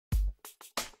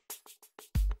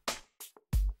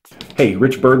Hey,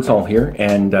 Rich Birdsall here,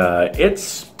 and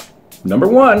it's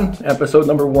episode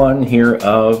number one here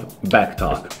of Back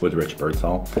Talk with Rich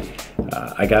Birdsall.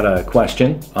 I got a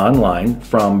question online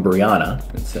from Brianna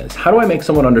that says, how do I make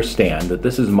someone understand that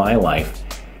this is my life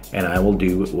and I will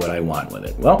do what I want with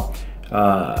it? Well,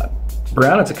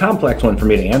 Brianna, it's a complex one for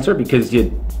me to answer because you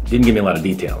didn't give me a lot of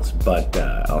details, but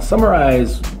I'll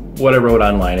summarize what I wrote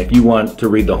online. If you want to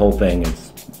read the whole thing,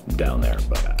 it's down there.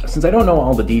 But since I don't know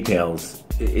all the details,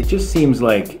 it just seems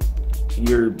like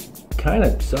you're kind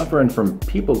of suffering from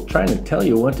people trying to tell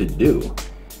you what to do.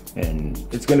 And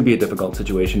it's going to be a difficult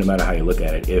situation no matter how you look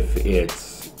at it. If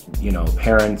it's,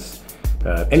 parents,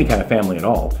 any kind of family at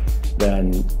all,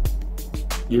 then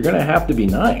you're going to have to be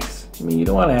nice. I mean, you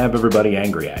don't want to have everybody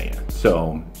angry at you.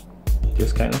 So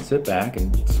just kind of sit back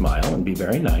and smile and be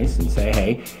very nice and say,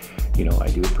 hey, I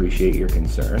do appreciate your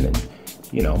concern, and,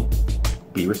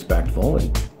 be respectful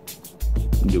and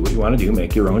do what you want to do,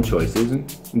 make your own choices,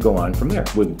 and go on from there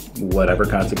with whatever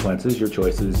consequences your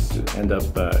choices end up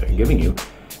giving you.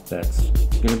 That's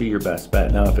going to be your best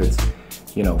bet. Now, if it's,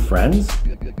 friends,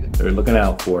 they're looking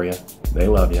out for you, they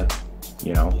love you,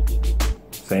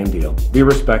 same deal. Be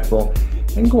respectful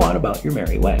and go on about your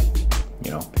merry way,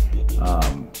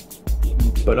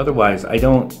 But otherwise, I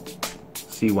don't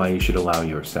see why you should allow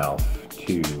yourself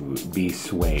to be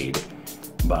swayed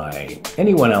by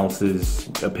anyone else's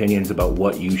opinions about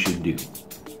what you should do.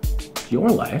 It's your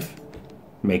life.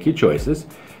 Make your choices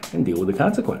and deal with the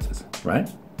consequences, right?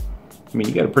 I mean,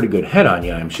 you got a pretty good head on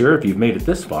you, I'm sure, if you've made it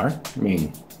this far. I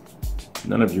mean,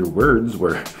 none of your words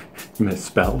were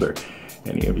misspelled or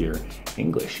any of your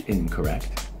English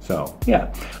incorrect. So,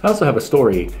 yeah. I also have a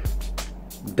story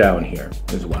down here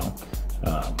as well.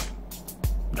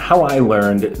 How I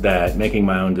learned that making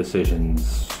my own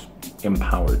decisions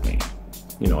empowered me.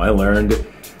 I learned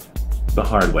the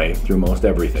hard way through most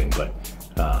everything, but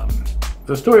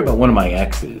the story about one of my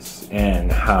exes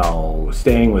and how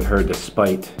staying with her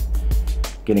despite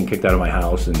getting kicked out of my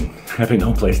house and having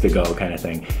no place to go kind of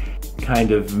thing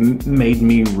kind of made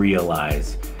me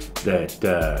realize that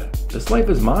this life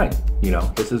is mine.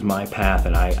 This is my path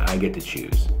and I get to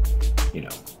choose,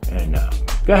 and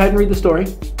go ahead and read the story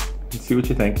and see what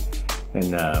you think.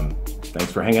 And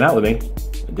thanks for hanging out with me.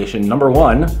 Edition number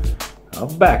one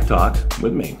of Back Talk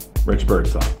with me, Rich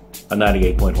Birdsall, on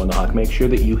 98.1 The Hawk. Make sure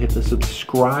that you hit the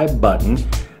subscribe button.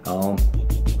 I'll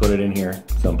put it in here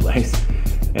someplace.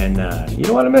 And you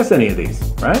don't want to miss any of these,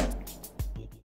 right?